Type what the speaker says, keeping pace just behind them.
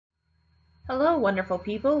Hello, wonderful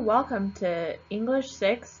people. Welcome to English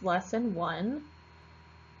 6, Lesson 1.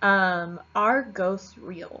 Are ghosts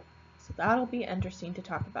real? So that'll be interesting to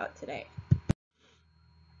talk about today.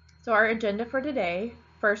 So our agenda for today,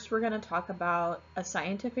 first we're going to talk about a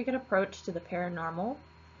scientific approach to the paranormal.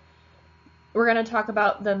 We're going to talk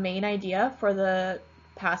about the main idea for the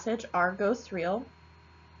passage, Are Ghosts Real?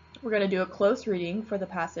 We're going to do a close reading for the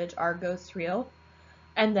passage, Are Ghosts Real?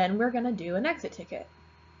 And then we're going to do an exit ticket.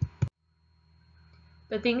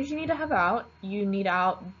 The things you need to have out, you need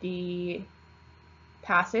out the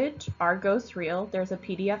passage, Are Ghosts Real? There's a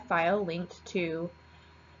PDF file linked to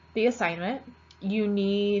the assignment. You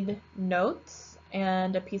need notes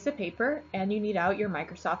and a piece of paper, and you need out your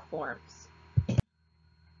Microsoft Forms.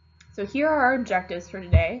 So here are our objectives for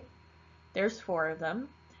today. There's 4 of them.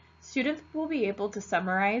 Students will be able to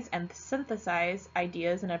summarize and synthesize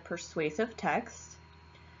ideas in a persuasive text.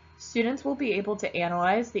 Students will be able to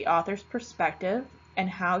analyze the author's perspective and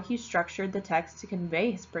how he structured the text to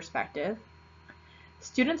convey his perspective.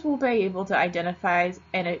 Students will be able to identify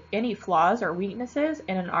any flaws or weaknesses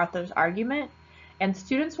in an author's argument, and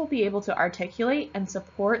students will be able to articulate and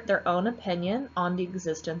support their own opinion on the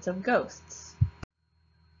existence of ghosts.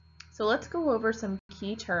 So let's go over some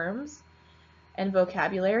key terms and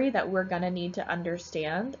vocabulary that we're going to need to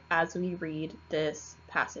understand as we read this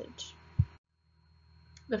passage.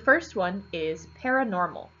 The first one is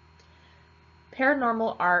paranormal.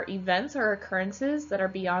 Paranormal are events or occurrences that are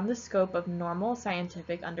beyond the scope of normal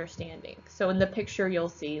scientific understanding. So in the picture you'll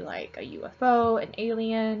see like a UFO, an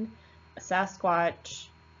alien, a Sasquatch.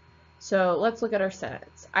 So let's look at our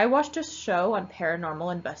sentence. I watched a show on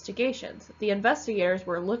paranormal investigations. The investigators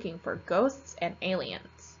were looking for ghosts and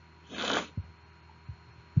aliens.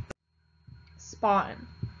 Spawn.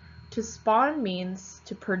 To spawn means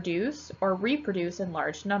to produce or reproduce in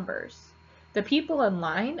large numbers. The people in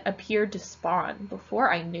line appeared to spawn.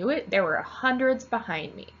 Before I knew it, there were hundreds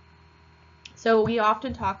behind me. So we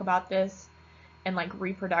often talk about this in like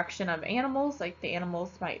reproduction of animals, like the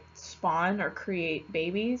animals might spawn or create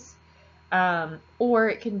babies, or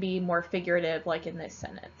it can be more figurative like in this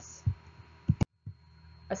sentence.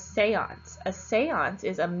 A seance. A seance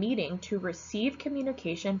is a meeting to receive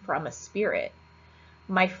communication from a spirit.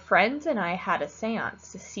 My friends and I had a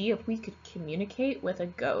seance to see if we could communicate with a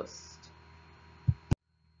ghost.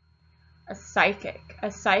 A psychic. A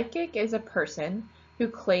psychic is a person who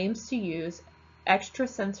claims to use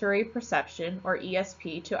extrasensory perception, or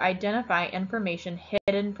ESP, to identify information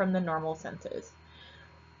hidden from the normal senses.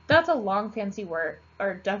 That's a long fancy word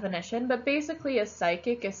or definition, but basically a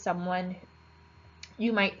psychic is someone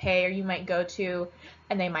you might pay or you might go to,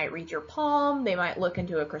 and they might read your palm, they might look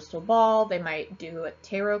into a crystal ball, they might do a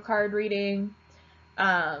tarot card reading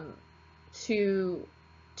to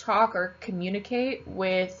talk or communicate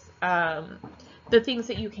with the things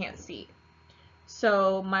that you can't see.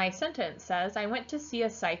 So my sentence says, I went to see a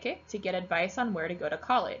psychic to get advice on where to go to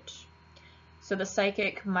college. So the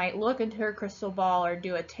psychic might look into her crystal ball or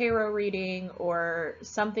do a tarot reading or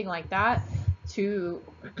something like that to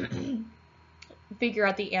figure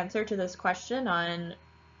out the answer to this question on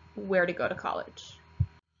where to go to college.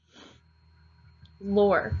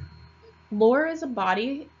 Lore. Lore is a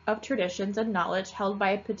body of traditions and knowledge held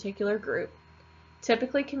by a particular group,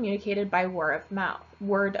 typically communicated by word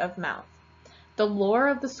of mouth. The lore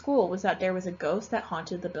of the school was that there was a ghost that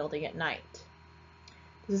haunted the building at night.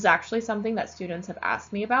 This is actually something that students have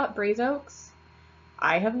asked me about Braes Oaks.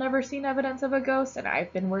 I have never seen evidence of a ghost, and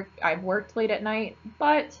I've worked late at night,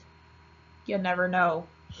 but you never know.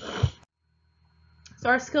 So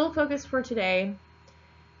our skill focus for today,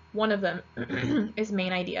 one of them is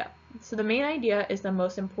main idea. So the main idea is the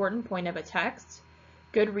most important point of a text.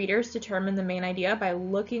 Good readers determine the main idea by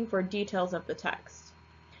looking for details of the text.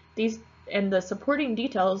 These and the supporting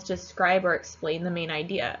details describe or explain the main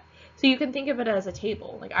idea. So you can think of it as a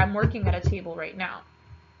table. Like I'm working at a table right now.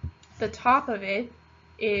 The top of it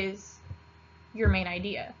is your main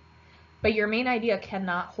idea. But your main idea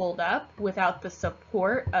cannot hold up without the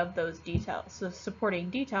support of those details. So supporting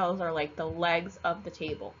details are like the legs of the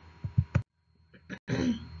table.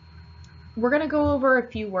 We're going to go over a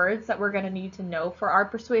few words that we're going to need to know for our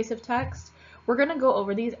persuasive text. We're going to go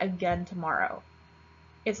over these again tomorrow.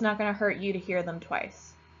 It's not going to hurt you to hear them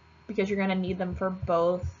twice because you're going to need them for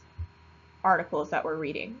both articles that we're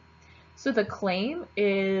reading. So the claim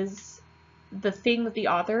is the thing that the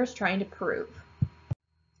author is trying to prove.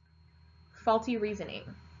 Faulty reasoning.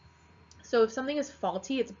 So if something is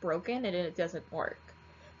faulty, it's broken and it doesn't work.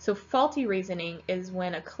 So faulty reasoning is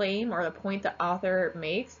when a claim or the point the author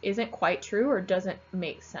makes isn't quite true or doesn't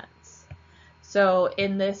make sense. So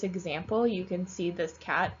in this example, you can see this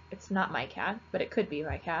cat, it's not my cat, but it could be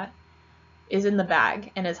my cat, is in the bag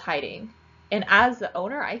and is hiding. And as the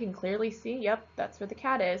owner, I can clearly see, yep, that's where the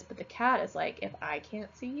cat is, but the cat is like, if I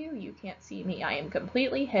can't see you, you can't see me. I am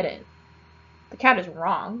completely hidden. The cat is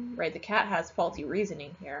wrong, right? The cat has faulty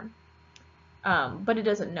reasoning here, but it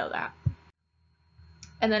doesn't know that.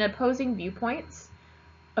 And then opposing viewpoints.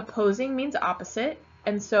 Opposing means opposite,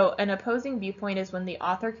 and so an opposing viewpoint is when the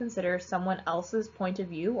author considers someone else's point of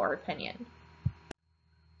view or opinion.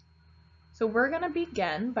 So we're going to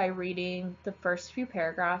begin by reading the first few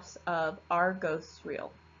paragraphs of Are Ghosts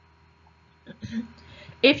Real?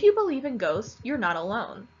 If you believe in ghosts, you're not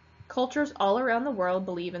alone. Cultures all around the world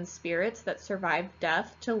believe in spirits that survived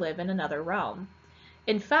death to live in another realm.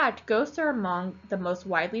 In fact, ghosts are among the most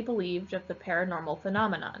widely believed of the paranormal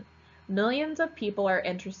phenomenon. Millions of people are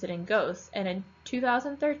interested in ghosts, and in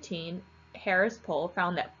 2013, Harris poll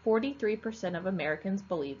found that 43% of Americans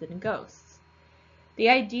believed in ghosts. The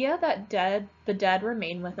idea that the dead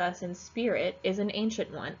remain with us in spirit is an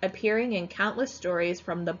ancient one, appearing in countless stories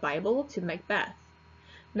from the Bible to Macbeth.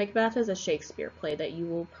 Macbeth is a Shakespeare play that you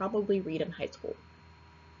will probably read in high school,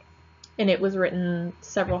 and it was written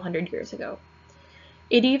several hundred years ago.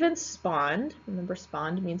 It even spawned, remember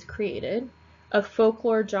spawned means created, a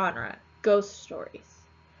folklore genre, ghost stories.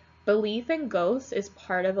 Belief in ghosts is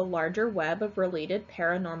part of a larger web of related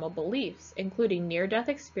paranormal beliefs, including near-death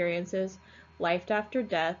experiences, life after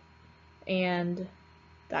death, and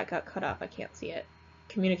that got cut off, I can't see it,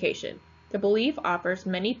 communication. The belief offers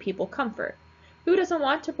many people comfort. Who doesn't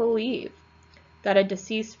want to believe that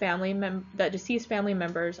deceased family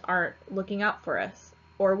members aren't looking out for us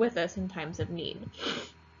or with us in times of need?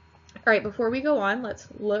 All right, before we go on, let's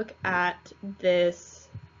look at this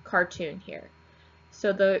cartoon here.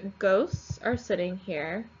 So the ghosts are sitting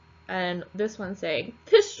here, and this one's saying,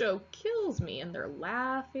 "This show kills me," and they're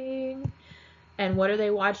laughing. And what are they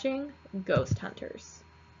watching? Ghost Hunters.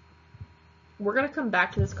 We're going to come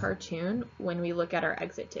back to this cartoon when we look at our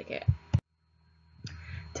exit ticket.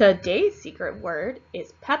 Today's secret word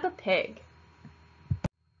is Peppa Pig.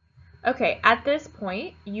 Okay, at this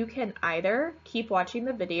point, you can either keep watching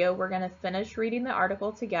the video, we're going to finish reading the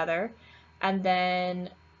article together, and then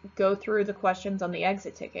go through the questions on the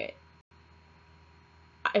exit ticket.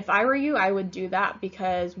 If I were you, I would do that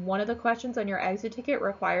because one of the questions on your exit ticket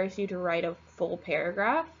requires you to write a full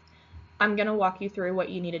paragraph. I'm going to walk you through what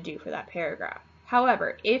you need to do for that paragraph.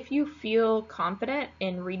 However, if you feel confident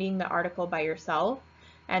in reading the article by yourself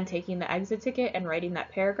and taking the exit ticket and writing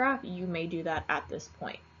that paragraph, you may do that at this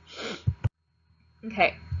point.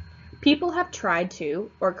 Okay, people have tried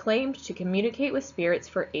to or claimed to communicate with spirits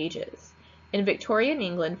for ages. In Victorian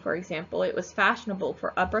England, for example, it was fashionable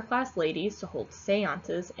for upper-class ladies to hold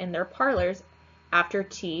seances in their parlors after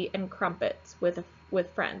tea and crumpets with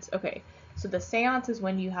friends. Okay, so the seance is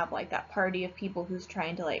when you have like that party of people who's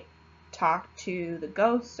trying to like talk to the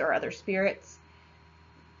ghosts or other spirits.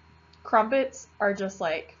 Crumpets are just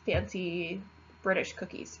like fancy British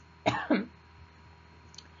cookies.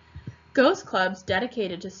 Ghost clubs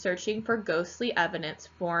dedicated to searching for ghostly evidence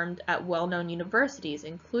formed at well-known universities,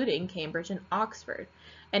 including Cambridge and Oxford.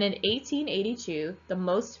 And in 1882, the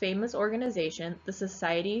most famous organization, the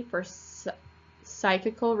Society for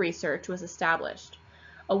Psychical Research, was established.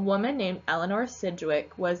 A woman named Eleanor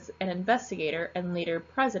Sidgwick was an investigator and later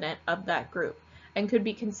president of that group, and could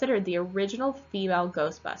be considered the original female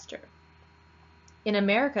Ghostbuster. In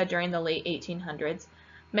America during the late 1800s,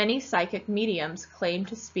 many psychic mediums claimed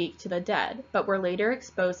to speak to the dead, but were later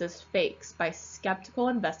exposed as fakes by skeptical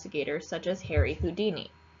investigators such as Harry Houdini.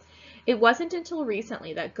 It wasn't until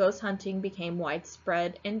recently that ghost hunting became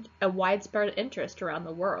a widespread interest around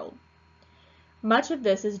the world. Much of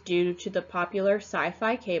this is due to the popular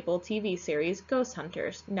sci-fi cable TV series Ghost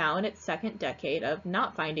Hunters, now in its second decade of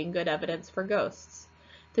not finding good evidence for ghosts.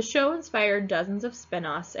 The show inspired dozens of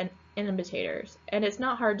spin-offs and imitators, and it's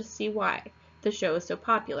not hard to see why. The show is so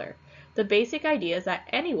popular. The basic idea is that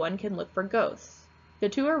anyone can look for ghosts. The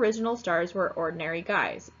two original stars were ordinary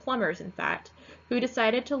guys, plumbers in fact, who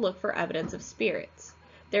decided to look for evidence of spirits.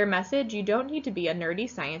 Their message: you don't need to be a nerdy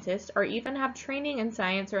scientist or even have training in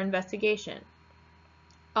science or investigation.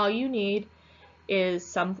 All you need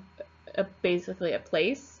is basically a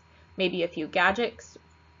place, maybe a few gadgets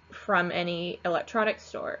from any electronics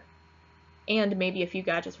store, and maybe a few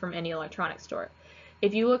gadgets from any electronics store.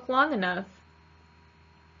 If you look long enough,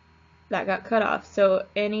 that got cut off, so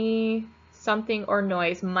any something or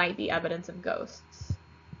noise might be evidence of ghosts.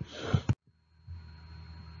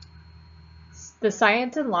 The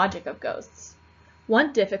science and logic of ghosts.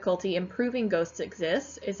 One difficulty in proving ghosts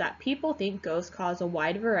exist is that people think ghosts cause a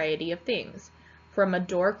wide variety of things. from a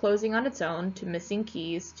door closing on its own, to missing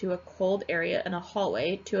keys, to a cold area in a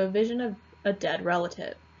hallway, to a vision of a dead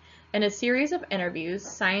relative. In a series of interviews,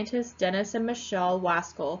 scientists Dennis and Michelle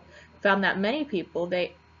Waskell found that many people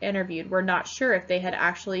they interviewed were not sure if they had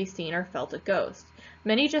actually seen or felt a ghost.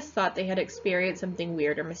 Many just thought they had experienced something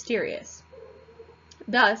weird or mysterious.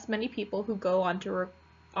 Thus, many people who go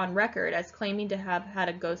on record as claiming to have had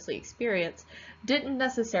a ghostly experience didn't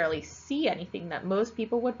necessarily see anything that most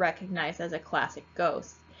people would recognize as a classic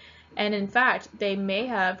ghost. And in fact, they may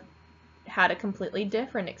have had a completely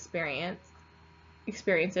different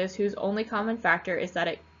experiences whose only common factor is that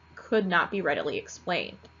it could not be readily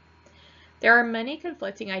explained. There are many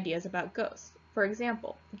conflicting ideas about ghosts. For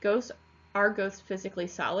example, are ghosts physically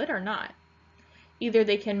solid or not? Either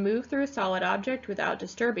they can move through a solid object without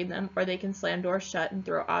disturbing them, or they can slam doors shut and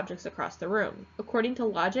throw objects across the room. According to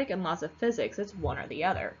logic and laws of physics, it's one or the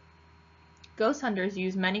other. Ghost hunters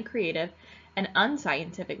use many creative and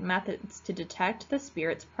unscientific methods to detect the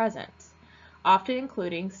spirit's presence, often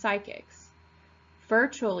including psychics.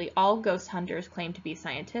 Virtually all ghost hunters claim to be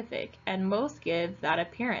scientific, and most give that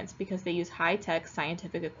appearance because they use high-tech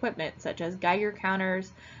scientific equipment such as Geiger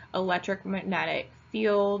counters, electromagnetic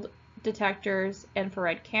field detectors,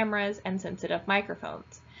 infrared cameras, and sensitive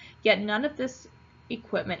microphones. Yet none of this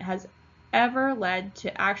equipment has ever led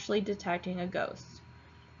to actually detecting a ghost.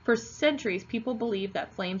 For centuries, people believed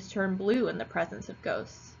that flames turn blue in the presence of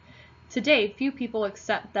ghosts. Today, few people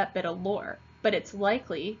accept that bit of lore, but it's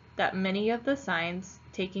likely that many of the signs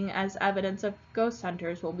taken as evidence of ghost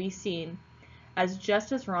hunters will be seen as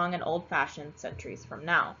just as wrong and old-fashioned centuries from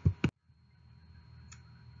now.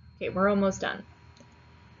 Okay, we're almost done.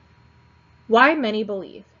 Why many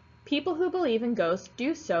believe. People who believe in ghosts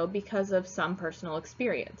do so because of some personal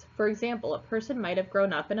experience. For example, a person might have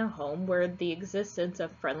grown up in a home where the existence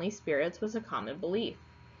of friendly spirits was a common belief.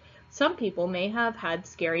 Some people may have had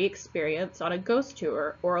scary experience on a ghost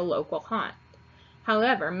tour or a local haunt.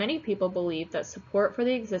 However, many people believe that support for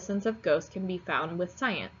the existence of ghosts can be found with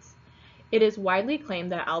science. It is widely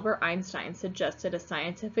claimed that Albert Einstein suggested a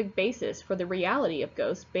scientific basis for the reality of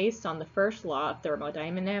ghosts based on the first law of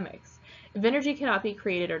thermodynamics. If energy cannot be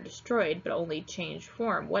created or destroyed, but only changed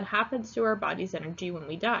form, what happens to our body's energy when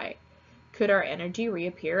we die? Could our energy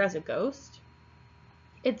reappear as a ghost?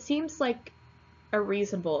 It seems like a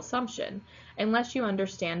reasonable assumption, unless you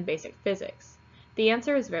understand basic physics. The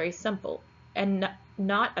answer is very simple, and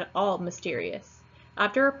not at all mysterious.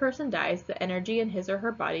 After a person dies, the energy in his or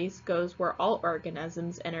her bodies goes where all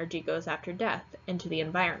organisms' energy goes after death, into the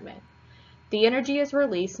environment. The energy is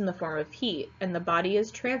released in the form of heat, and the body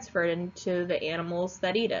is transferred into the animals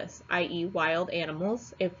that eat us, i.e. wild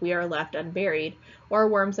animals if we are left unburied, or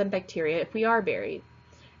worms and bacteria if we are buried,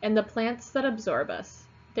 and the plants that absorb us.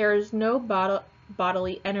 There is no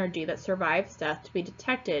bodily energy that survives death to be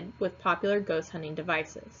detected with popular ghost hunting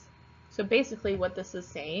devices. So basically what this is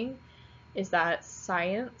saying is that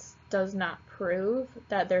science does not prove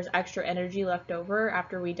that there's extra energy left over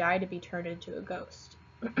after we die to be turned into a ghost.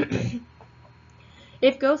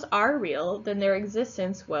 If ghosts are real, then their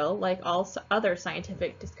existence will, like all other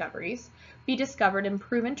scientific discoveries, be discovered and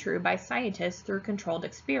proven true by scientists through controlled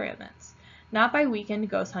experiments, not by weekend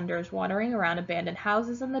ghost hunters wandering around abandoned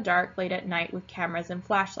houses in the dark late at night with cameras and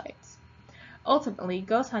flashlights. Ultimately,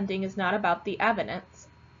 ghost hunting is not about the evidence.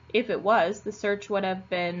 If it was, the search would have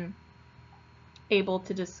been able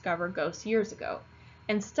to discover ghosts years ago.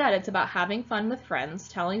 Instead, it's about having fun with friends,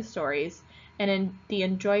 telling stories, and in the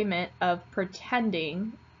enjoyment of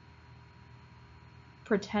pretending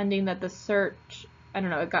that the search, I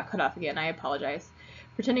don't know, it got cut off again, I apologize.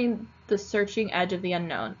 Pretending the searching edge of the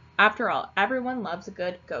unknown. After all, everyone loves a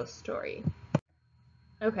good ghost story.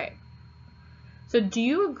 Okay, so do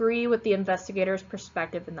you agree with the investigator's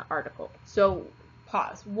perspective in the article? So,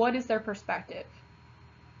 pause. What is their perspective?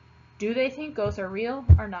 Do they think ghosts are real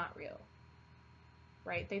or not real?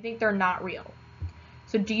 Right? They think they're not real.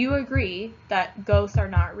 So do you agree that ghosts are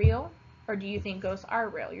not real, or do you think ghosts are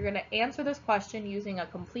real? You're going to answer this question using a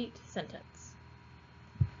complete sentence.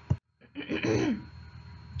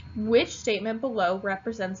 Which statement below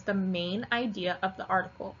represents the main idea of the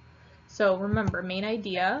article? So remember, main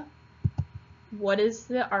idea, what is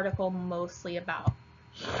the article mostly about?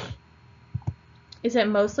 Is it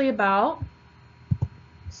mostly about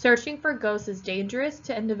searching for ghosts is dangerous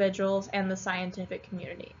to individuals and the scientific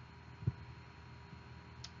community?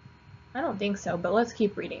 I don't think so, but let's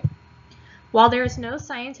keep reading. While there is no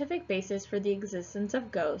scientific basis for the existence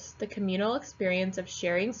of ghosts, the communal experience of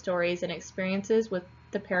sharing stories and experiences with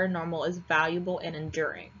the paranormal is valuable and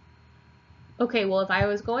enduring. Okay, well, if I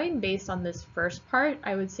was going based on this first part,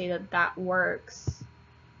 I would say that that works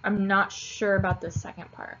I'm not sure about this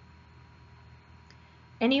second part.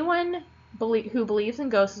 Anyone who believes in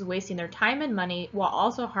ghosts is wasting their time and money while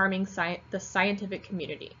also harming the scientific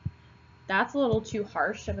community. That's a little too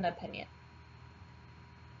harsh of an opinion.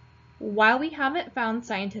 While we haven't found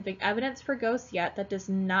scientific evidence for ghosts yet, that does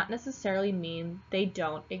not necessarily mean they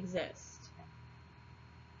don't exist.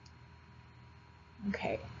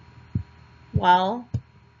 Okay. Well,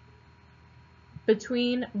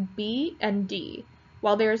 between B and D,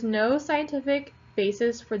 while there is no scientific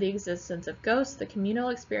basis for the existence of ghosts, the communal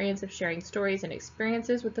experience of sharing stories and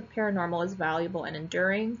experiences with the paranormal is valuable and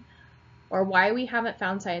enduring. Or why we haven't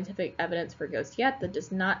found scientific evidence for ghosts yet, that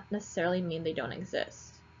does not necessarily mean they don't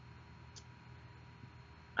exist.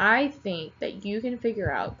 I think that you can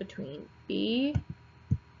figure out between B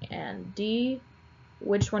and D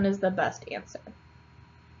which one is the best answer.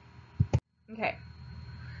 Okay.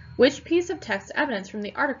 Which piece of text evidence from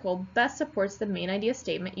the article best supports the main idea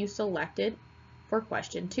statement you selected for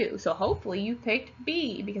question 2? So hopefully you picked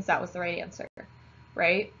B because that was the right answer,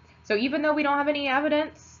 right? So even though we don't have any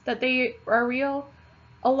evidence that they are real,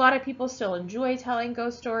 a lot of people still enjoy telling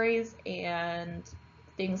ghost stories and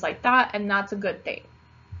things like that, and that's a good thing.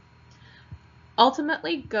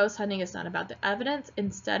 Ultimately, ghost hunting is not about the evidence.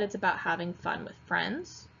 Instead, it's about having fun with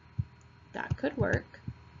friends. That could work.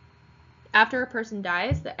 After a person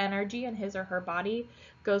dies, the energy in his or her body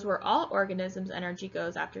goes where all organisms' energy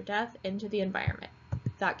goes after death, into the environment.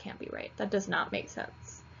 That can't be right. That does not make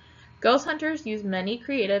sense. Ghost hunters use many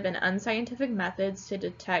creative and unscientific methods to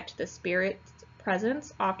detect the spirit's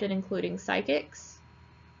presence, often including psychics.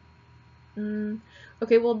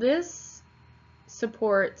 Okay, well this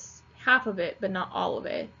supports half of it, but not all of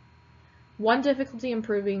it. One difficulty in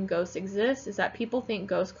proving ghosts exist is that people think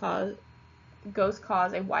ghosts cause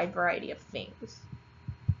a wide variety of things.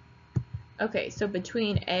 Okay, so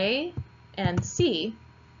between A and C,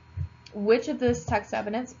 which of this text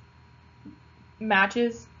evidence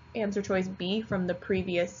matches answer choice B from the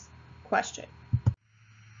previous question?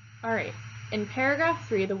 All right, in paragraph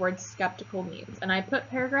 3, the word skeptical means, and I put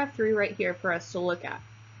paragraph 3 right here for us to look at.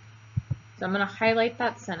 So I'm going to highlight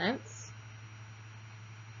that sentence.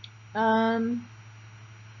 In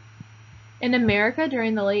America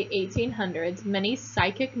during the late 1800s, many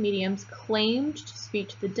psychic mediums claimed to speak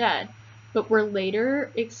to the dead, but were later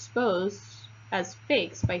exposed as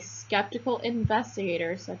fakes by skeptical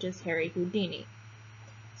investigators such as Harry Houdini.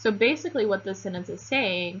 So basically what this sentence is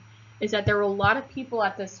saying is that there were a lot of people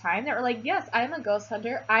at this time that were like, yes, I'm a ghost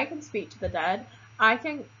hunter, I can speak to the dead, I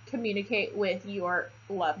can communicate with your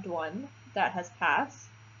loved one that has passed.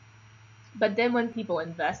 But then when people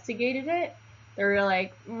investigated it, they were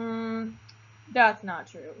like, that's not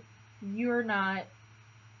true. You're not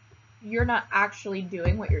actually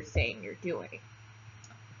doing what you're saying you're doing.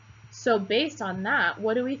 So based on that,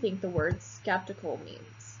 what do we think the word skeptical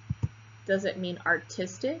means? Does it mean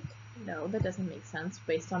artistic? No, that doesn't make sense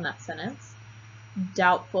based on that sentence.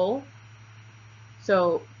 Doubtful.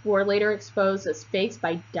 So were later exposed as fakes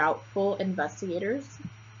by doubtful investigators.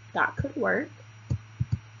 That could work.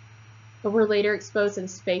 But were later exposed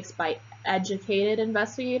as fakes by educated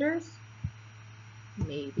investigators.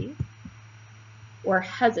 Maybe. Or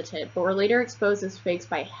hesitant, but were later exposed as fakes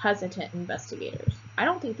by hesitant investigators. I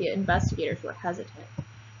don't think the investigators were hesitant.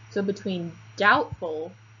 So between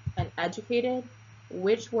doubtful and educated,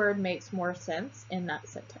 which word makes more sense in that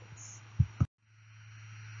sentence?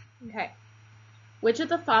 Okay. Which of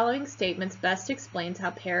the following statements best explains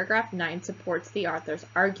how paragraph 9 supports the author's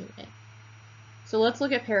argument? So let's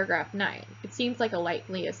look at paragraph 9. It seems like a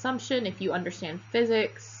likely assumption if you understand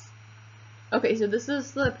physics. Okay, so this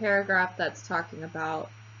is the paragraph that's talking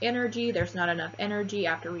about energy. There's not enough energy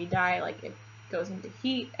after we die, like it goes into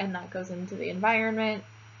heat and that goes into the environment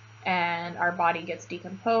and our body gets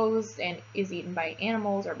decomposed and is eaten by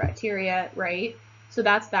animals or bacteria, right? So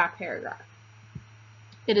that's that paragraph.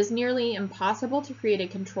 It is nearly impossible to create a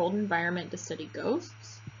controlled environment to study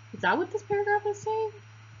ghosts. Is that what this paragraph is saying?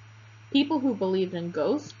 People who believe in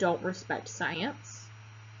ghosts don't respect science.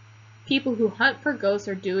 People who hunt for ghosts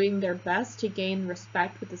are doing their best to gain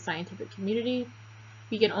respect with the scientific community.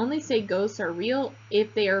 We can only say ghosts are real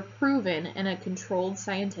if they are proven in a controlled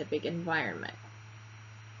scientific environment.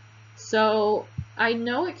 So I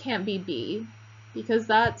know it can't be B because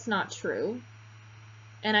that's not true.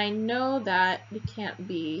 And I know that it can't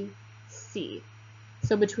be C.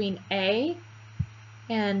 So between A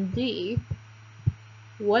and D,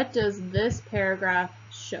 what does this paragraph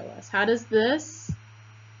show us? How does this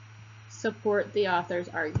support the author's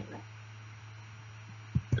argument?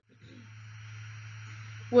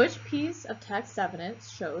 Which piece of text evidence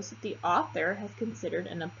shows that the author has considered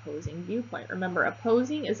an opposing viewpoint? Remember,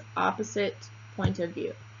 opposing is opposite point of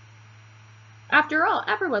view. After all,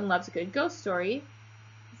 everyone loves a good ghost story.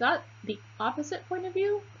 Is that the opposite point of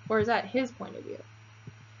view, or is that his point of view?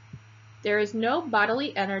 There is no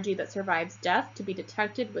bodily energy that survives death to be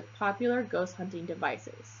detected with popular ghost hunting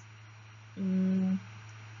devices.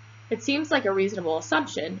 It seems like a reasonable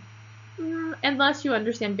assumption, unless you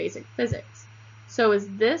understand basic physics. So is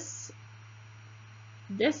this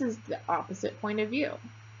is the opposite point of view.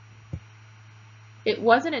 It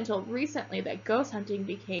wasn't until recently that ghost hunting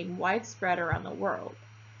became widespread around the world.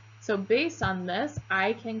 So based on this,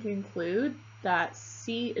 I can conclude that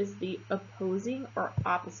C is the opposing or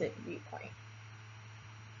opposite viewpoint.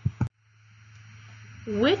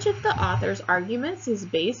 Which of the author's arguments is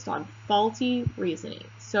based on faulty reasoning?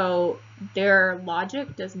 So their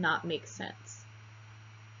logic does not make sense.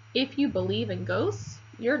 If you believe in ghosts,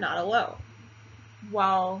 you're not alone.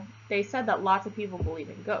 Well, they said that lots of people believe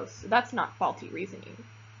in ghosts. So that's not faulty reasoning.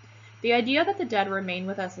 The idea that the dead remain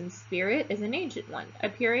with us in spirit is an ancient one,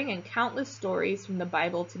 appearing in countless stories from the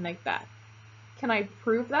Bible to Macbeth. Can I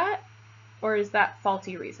prove that, or is that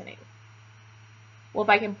faulty reasoning? Well, if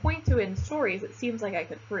I can point to it in stories, it seems like I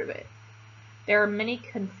could prove it. There are many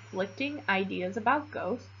conflicting ideas about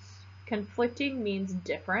ghosts. Conflicting means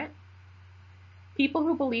different. People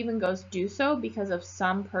who believe in ghosts do so because of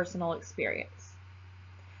some personal experience.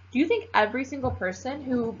 Do you think every single person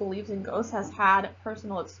who believes in ghosts has had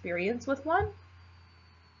personal experience with one?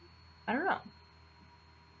 I don't know.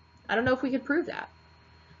 I don't know if we could prove that.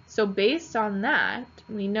 So based on that,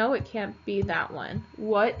 we know it can't be that one.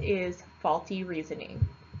 What is faulty reasoning?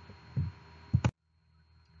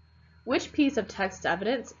 Which piece of text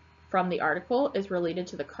evidence from the article is related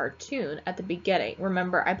to the cartoon at the beginning?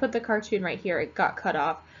 Remember, I put the cartoon right here. It got cut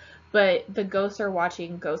off, but the ghosts are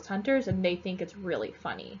watching Ghost Hunters and they think it's really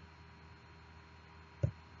funny.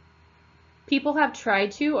 People have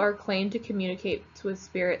tried to or claimed to communicate with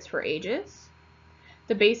spirits for ages.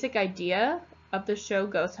 The basic idea of the show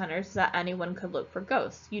Ghost Hunters is that anyone could look for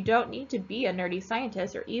ghosts. You don't need to be a nerdy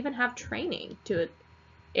scientist or even have training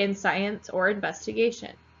in science or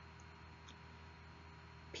investigation.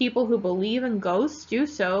 People who believe in ghosts do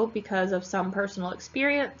so because of some personal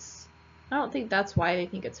experience. I don't think that's why they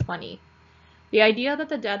think it's funny. The idea that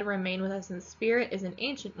the dead remain with us in spirit is an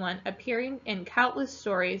ancient one, appearing in countless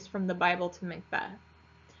stories from the Bible to Macbeth.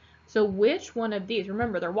 So which one of these,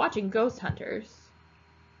 remember they're watching Ghost Hunters,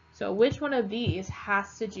 so which one of these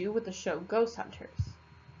has to do with the show Ghost Hunters?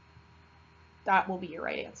 That will be your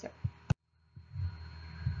right answer.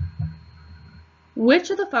 Which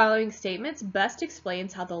of the following statements best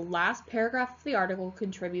explains how the last paragraph of the article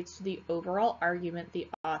contributes to the overall argument the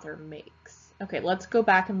author makes? Okay, let's go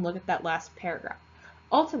back and look at that last paragraph.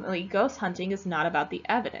 Ultimately, ghost hunting is not about the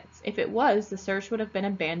evidence. If it was, the search would have been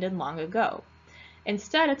abandoned long ago.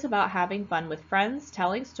 Instead, it's about having fun with friends,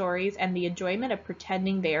 telling stories, and the enjoyment of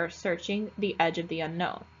pretending they are searching the edge of the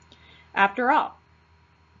unknown. After all,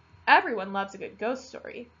 everyone loves a good ghost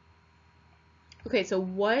story. Okay, so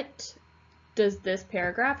what does this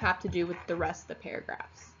paragraph have to do with the rest of the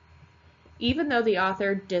paragraphs? Even though the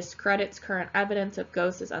author discredits current evidence of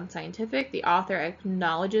ghosts as unscientific, the author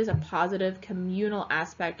acknowledges a positive communal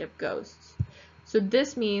aspect of ghosts. So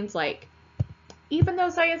this means, like, even though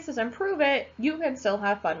science doesn't prove it, you can still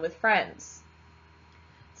have fun with friends.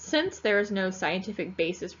 Since there is no scientific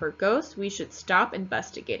basis for ghosts, we should stop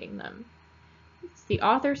investigating them. Is the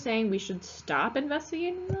author saying we should stop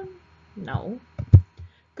investigating them? No.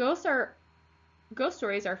 Ghost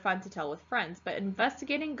stories are fun to tell with friends, but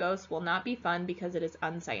investigating ghosts will not be fun because it is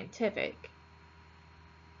unscientific.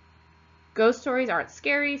 Ghost stories aren't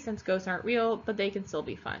scary since ghosts aren't real, but they can still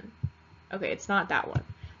be fun. Okay, it's not that one.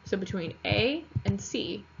 So between A and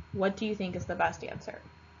C, what do you think is the best answer?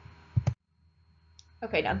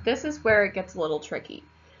 Okay, now this is where it gets a little tricky.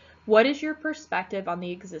 What is your perspective on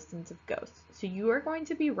the existence of ghosts? So you are going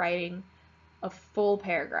to be writing a full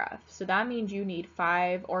paragraph. So that means you need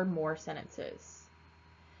 5 or more sentences.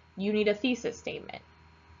 You need a thesis statement.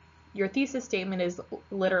 Your thesis statement is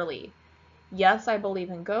literally, yes, I believe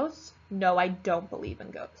in ghosts. No, I don't believe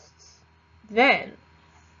in ghosts. Then,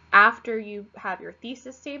 after you have your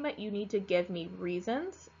thesis statement, you need to give me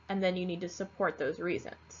reasons, and then you need to support those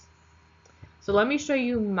reasons. So let me show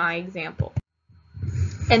you my example.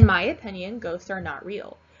 In my opinion, ghosts are not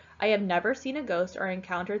real. I have never seen a ghost or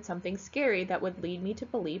encountered something scary that would lead me to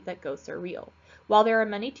believe that ghosts are real. While there are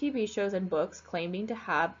many TV shows and books claiming to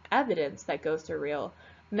have evidence that ghosts are real,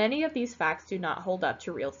 many of these facts do not hold up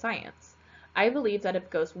to real science. I believe that if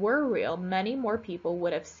ghosts were real, many more people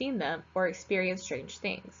would have seen them or experienced strange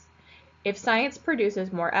things. If science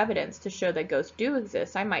produces more evidence to show that ghosts do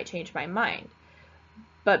exist, I might change my mind.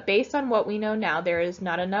 But based on what we know now, there is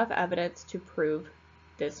not enough evidence to prove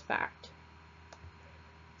this fact.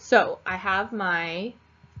 So I have my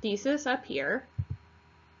thesis up here.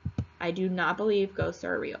 I do not believe ghosts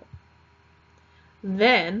are real.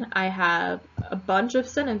 Then I have a bunch of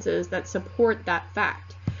sentences that support that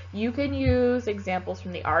fact. You can use examples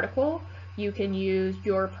from the article. You can use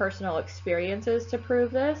your personal experiences to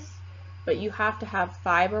prove this, but you have to have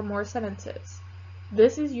 5 or more sentences.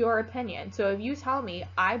 This is your opinion. So if you tell me,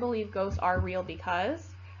 I believe ghosts are real because,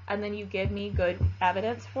 and then you give me good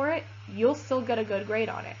evidence for it, you'll still get a good grade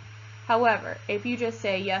on it. However, if you just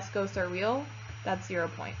say, yes, ghosts are real, that's 0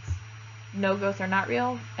 points. No, ghosts are not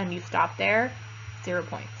real, and you stop there, 0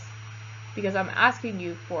 points. Because I'm asking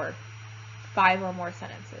you for 5 or more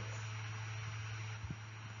sentences.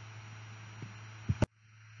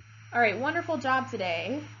 Alright, wonderful job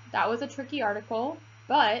today. That was a tricky article,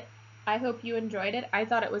 but I hope you enjoyed it. I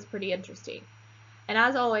thought it was pretty interesting. And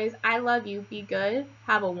as always, I love you. Be good.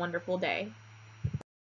 Have a wonderful day.